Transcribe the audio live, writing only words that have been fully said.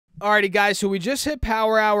Alrighty, guys, so we just hit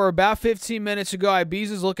power hour about 15 minutes ago.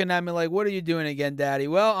 Ibiza is looking at me like, what are you doing again, Daddy?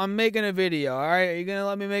 Well, I'm making a video, all right? Are you going to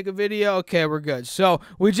let me make a video? Okay, we're good. So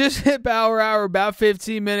we just hit power hour about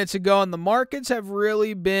 15 minutes ago, and the markets have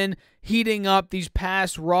really been heating up these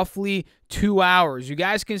past roughly 2 hours. You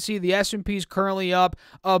guys can see the S&P is currently up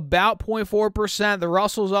about 0.4%. The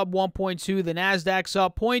Russell's up 1.2%. The Nasdaq's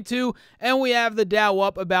up 0.2%. And we have the Dow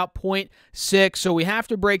up about 0.6%. So we have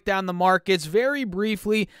to break down the markets very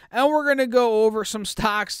briefly. And we're going to go over some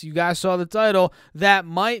stocks, you guys saw the title, that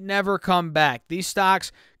might never come back. These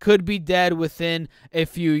stocks could be dead within a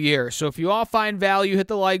few years. So if you all find value, hit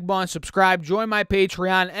the like button, subscribe, join my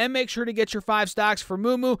Patreon, and make sure to get your 5 stocks for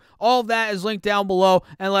Moo. All of that is linked down below,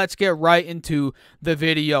 and let's get right into the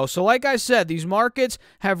video. So like I said, these markets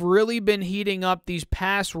have really been heating up these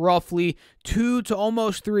past roughly 2 to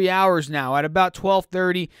almost 3 hours now. At about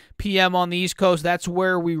 12:30 p.m. on the East Coast, that's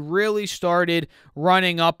where we really started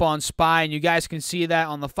running up on SPY, and you guys can see that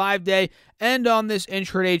on the 5-day and on this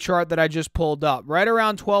intraday chart that I just pulled up. Right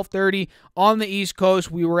around 12:30 on the East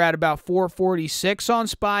Coast, we were at about 446 on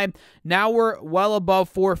SPY. Now we're well above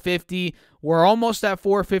 450. We're almost at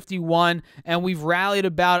 451, and we've rallied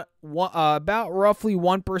about roughly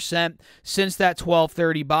 1% since that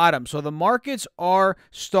 12:30 bottom. So the markets are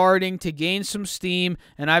starting to gain some steam,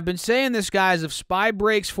 and I've been saying this, guys, if SPY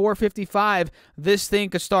breaks 455, this thing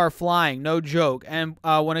could start flying, no joke. And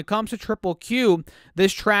when it comes to triple Q,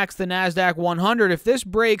 this tracks the Nasdaq 100. If this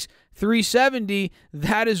breaks 370,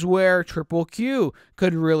 that is where triple Q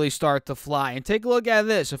could really start to fly. And take a look at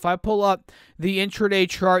this. If I pull up the intraday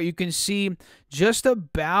chart, you can see just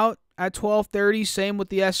about at 12:30, same with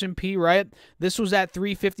the S&P, right? This was at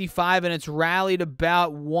 355, and it's rallied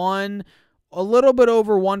about a little bit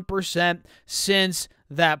over 1% since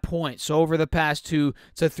that point. So over the past 2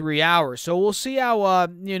 to 3 hours. So we'll see how,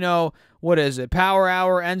 what is it? Power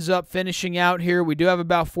hour ends up finishing out here. We do have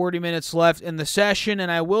about 40 minutes left in the session,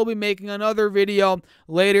 and I will be making another video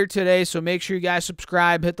later today. So make sure you guys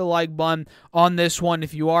subscribe, hit the like button on this one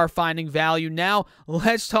if you are finding value. Now,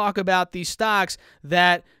 let's talk about these stocks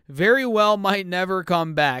that very well might never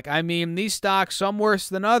come back. I mean, these stocks, some worse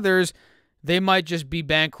than others, they might just be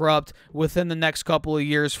bankrupt within the next couple of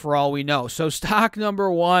years for all we know. So stock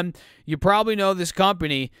number one, you probably know this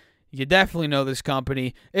company. You definitely know this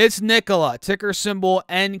company. It's Nikola, ticker symbol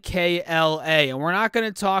NKLA. And we're not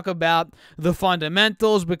going to talk about the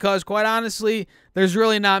fundamentals because, quite honestly, there's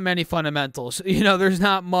really not many fundamentals. There's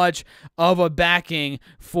not much of a backing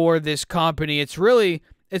for this company. It's really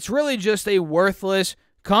just a worthless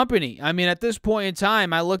company. I mean, at this point in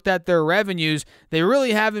time, I looked at their revenues. They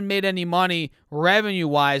really haven't made any money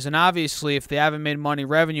revenue-wise, and obviously, if they haven't made money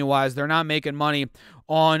revenue-wise, they're not making money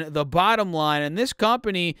on the bottom line, and this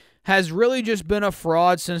company has really just been a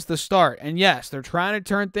fraud since the start. And yes, they're trying to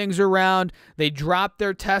turn things around. They dropped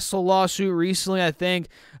their Tesla lawsuit recently, I think.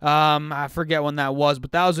 I forget when that was,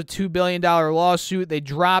 but that was a $2 billion lawsuit. They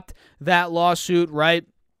dropped that lawsuit, right?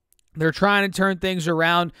 They're trying to turn things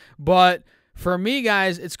around, but for me,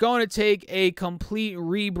 guys, it's going to take a complete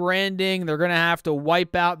rebranding. They're going to have to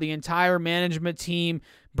wipe out the entire management team,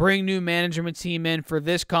 bring new management team in for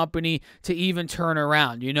this company to even turn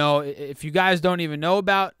around. If you guys don't even know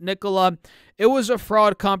about Nikola, it was a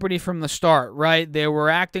fraud company from the start, right? They were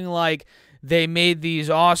acting like they made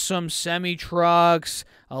these awesome semi-trucks,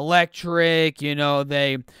 electric, and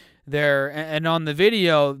on the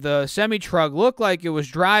video, the semi-truck looked like it was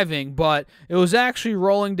driving, but it was actually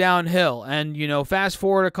rolling downhill. And, fast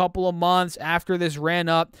forward a couple of months after this ran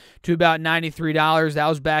up to about $93. That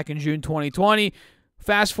was back in June 2020.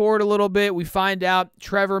 Fast forward a little bit, we find out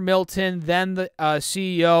Trevor Milton, then the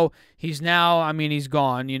CEO, he's now, he's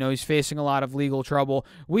gone. He's facing a lot of legal trouble.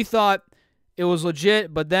 We thought it was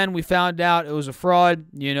legit, but then we found out it was a fraud.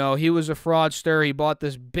 He was a fraudster. He bought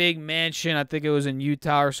this big mansion. I think it was in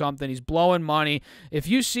Utah or something. He's blowing money. If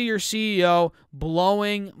you see your CEO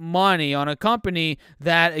blowing money on a company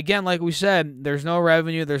that, again, like we said, there's no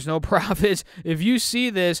revenue, there's no profits. If you see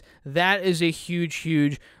this, that is a huge,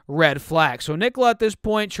 huge red flag. So Nikola at this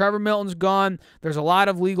point, Trevor Milton's gone. There's a lot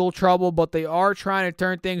of legal trouble, but they are trying to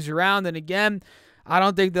turn things around. And again, I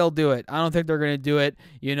don't think they'll do it. I don't think they're going to do it.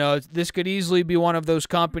 This could easily be one of those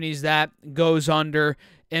companies that goes under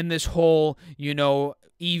in this whole,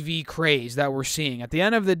 EV craze that we're seeing. At the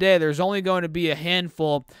end of the day, there's only going to be a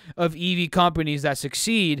handful of EV companies that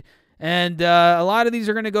succeed, and a lot of these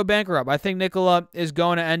are going to go bankrupt. I think Nikola is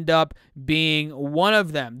going to end up being one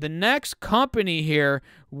of them. The next company here,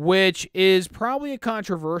 which is probably a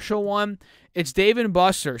controversial one, it's Dave &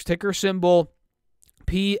 Buster's, ticker symbol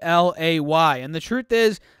PLAY. And the truth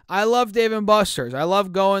is, I love Dave & Buster's. I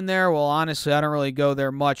love going there. Well, honestly, I don't really go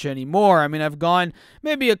there much anymore. I mean, I've gone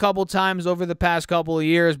maybe a couple times over the past couple of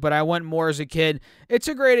years, but I went more as a kid. It's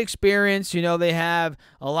a great experience. You know, they have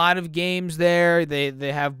a lot of games there.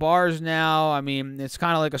 They have bars now. I mean, it's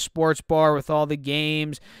kind of like a sports bar with all the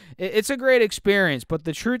games. It's a great experience, but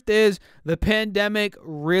the truth is the pandemic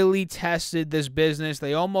really tested this business.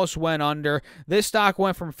 They almost went under. This stock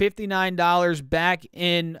went from $59 back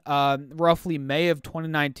in roughly May of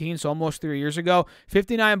 2019, so almost 3 years ago,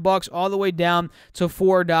 $59 all the way down to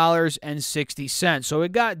 $4.60. So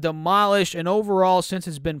it got demolished, and overall, since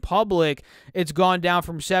it's been public, it's gone down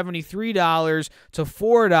from $73 to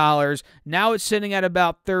 $4. Now it's sitting at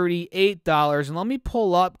about $38. And let me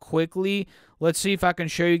pull up quickly. Let's see if I can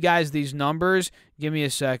show you guys these numbers. Give me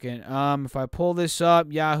a second. If I pull this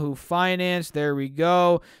up, Yahoo Finance, there we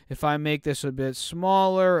go. If I make this a bit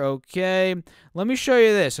smaller, okay. Let me show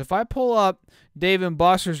you this. If I pull up Dave &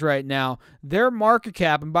 Buster's right now, their market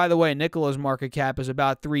cap, and by the way, Nicola's market cap is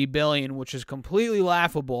about $3 billion, which is completely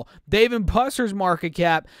laughable. Dave & Buster's market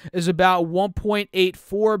cap is about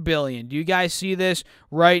 $1.84 billion. Do you guys see this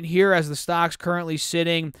right here as the stock's currently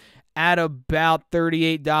sitting at about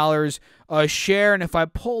 $38 a share? And if I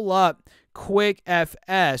pull up Quick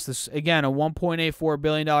FS, this again a $1.84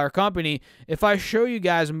 billion company. If I show you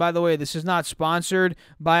guys, and by the way, this is not sponsored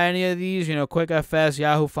by any of these, you know, Quick FS,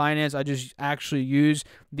 Yahoo Finance, I just actually use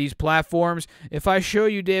these platforms. If I show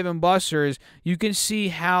you Dave & Buster's, you can see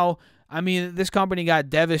how, I mean, this company got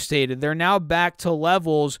devastated. They're now back to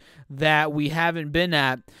levels that we haven't been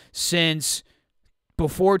at since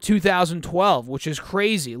before 2012, which is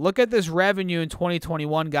crazy. Look at this revenue in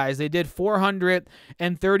 2021, guys. They did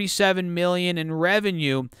 $437 million in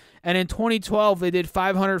revenue, and in 2012 they did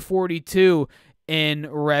 $542 in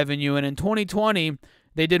revenue, and in 2020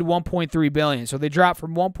 they did $1.3 billion. So they dropped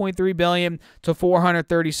from $1.3 billion to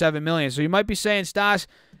 $437 million. So you might be saying, Stas,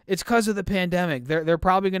 it's because of the pandemic. They're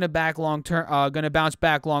probably going to bounce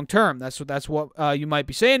back long term. That's what you might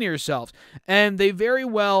be saying to yourselves, and they very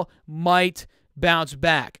well might bounce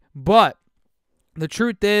back. But the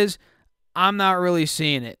truth is, I'm not really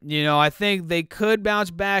seeing it. You know, I think they could bounce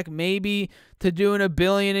back maybe to doing $1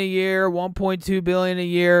 billion a year, $1.2 billion a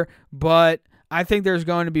year, but I think there's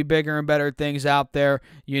going to be bigger and better things out there,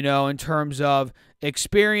 you know, in terms of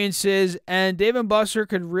experiences, and Dave & Buster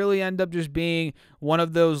could really end up just being one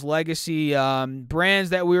of those legacy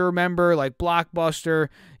brands that we remember, like Blockbuster,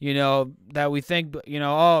 you know, that we think, you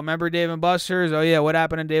know, oh, remember Dave & Buster's? Oh, yeah, what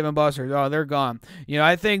happened to Dave & Buster's? Oh, they're gone. You know,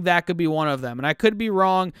 I think that could be one of them, and I could be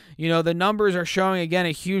wrong. You know, the numbers are showing, again,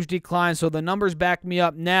 a huge decline, so the numbers back me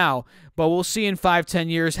up now, but we'll see in 5-10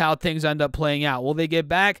 years how things end up playing out. Will they get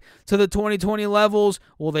back to the 2020 levels?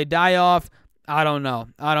 Will they die off? I don't know.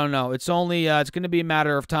 It's only it's going to be a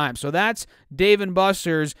matter of time. So that's Dave &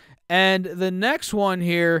 Buster's. And the next one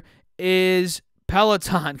here is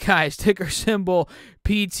Peloton, guys. Ticker symbol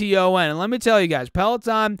PTON. And let me tell you guys,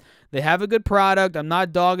 Peloton, they have a good product. I'm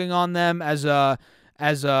not dogging on them as a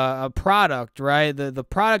product, right? The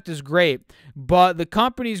product is great, but the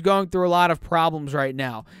company's going through a lot of problems right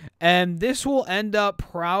now. And this will end up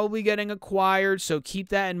probably getting acquired, so keep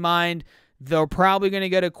that in mind. They're probably going to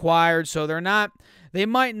get acquired, so they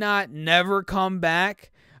might not never come back.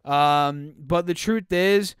 But the truth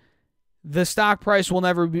is, the stock price will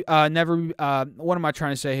never be, what am I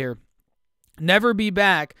trying to say here? Never be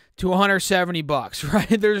back to $170,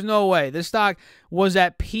 right? There's no way. This stock was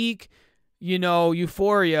at peak, you know,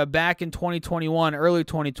 euphoria back in 2021, early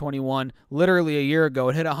 2021, literally a year ago.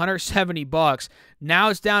 It hit $170. Now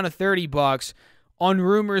it's down to $30. On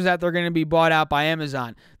rumors that they're going to be bought out by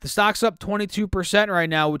Amazon. The stock's up 22% right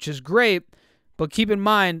now, which is great, but keep in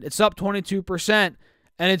mind, it's up 22%, and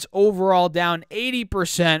it's overall down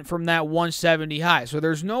 80% from that 170 high. So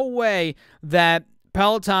there's no way that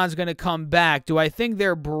Peloton's going to come back. Do I think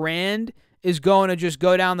their brand is going to just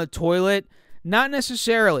go down the toilet? Not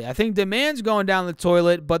necessarily. I think demand's going down the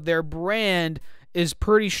toilet, but their brand is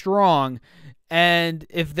pretty strong. And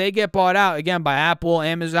if they get bought out, again, by Apple,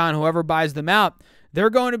 Amazon, whoever buys them out, they're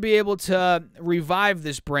going to be able to revive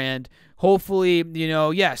this brand. Hopefully, you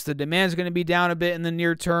know, yes, the demand's going to be down a bit in the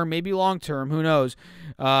near term, maybe long term, who knows.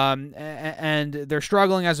 And they're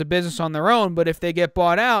struggling as a business on their own, but if they get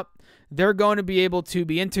bought out, they're going to be able to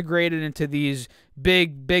be integrated into these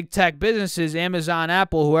big tech businesses, Amazon,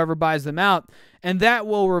 Apple, whoever buys them out, and that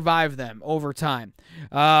will revive them over time.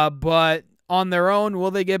 But on their own,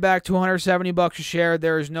 will they get back to $170 a share?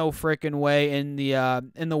 There is no freaking way in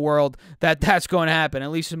the world that that's going to happen,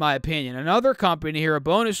 at least in my opinion. Another company here, a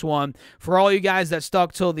bonus one, for all you guys that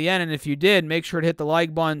stuck till the end, and if you did, make sure to hit the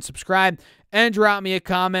like button, subscribe, and drop me a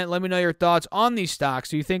comment. Let me know your thoughts on these stocks.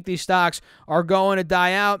 Do you think these stocks are going to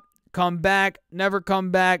die out, come back, never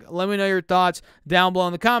come back? Let me know your thoughts down below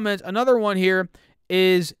in the comments. Another one here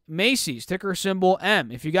is Macy's, ticker symbol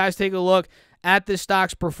M. If you guys take a look at this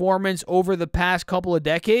stock's performance over the past couple of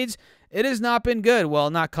decades, it has not been good. Well,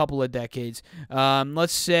 not couple of decades.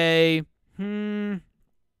 Let's say, why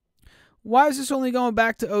is this only going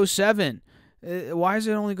back to 07? Why is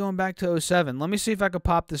it only going back to 07? Let me see if I could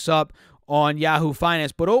pop this up on Yahoo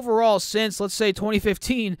Finance. But overall, since, let's say,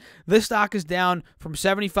 2015, this stock is down from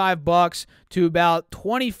 $75 to about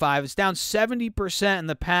 $25. It's down 70% in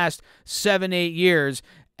the past 7-8 years.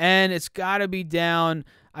 And it's got to be down.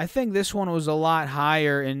 I think this one was a lot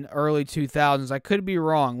higher in early 2000s. I could be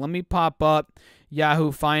wrong. Let me pop up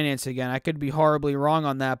Yahoo Finance again. I could be horribly wrong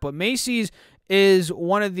on that. But Macy's is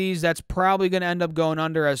one of these that's probably going to end up going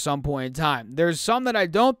under at some point in time. There's some that I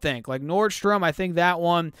don't think, like Nordstrom. I think that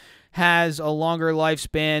one has a longer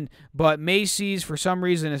lifespan, but Macy's, for some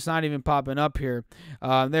reason, it's not even popping up here.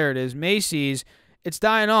 There it is. Macy's, it's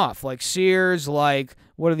dying off. Like Sears, like,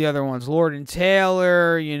 what are the other ones? Lord &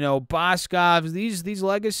 Taylor, you know, Boscov's. These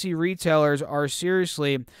legacy retailers are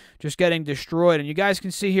seriously just getting destroyed. And you guys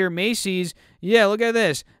can see here, Macy's, yeah, look at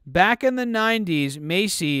this. Back in the 90s,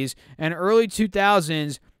 Macy's, and early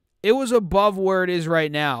 2000s, it was above where it is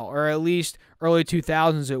right now, or at least early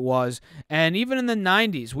 2000s it was. And even in the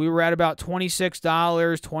 90s, we were at about $26,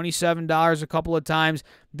 $27 a couple of times.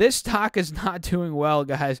 This stock is not doing well,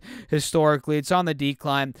 guys, historically. It's on the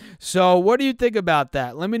decline. So what do you think about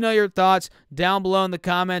that? Let me know your thoughts down below in the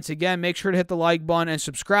comments. Again, make sure to hit the like button and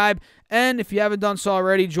subscribe. And if you haven't done so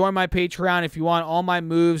already, join my Patreon if you want all my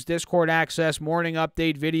moves, Discord access, morning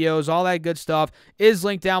update videos, all that good stuff is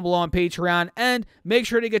linked down below on Patreon. And make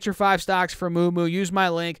sure to get your 5 stocks from Moo. Use my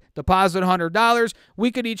link, deposit $100.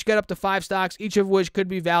 We could each get up to 5 stocks, each of which could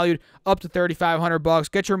be valued up to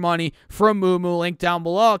 $3,500. Get your money from Moo. Link down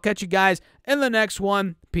below. I'll catch you guys in the next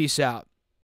one. Peace out.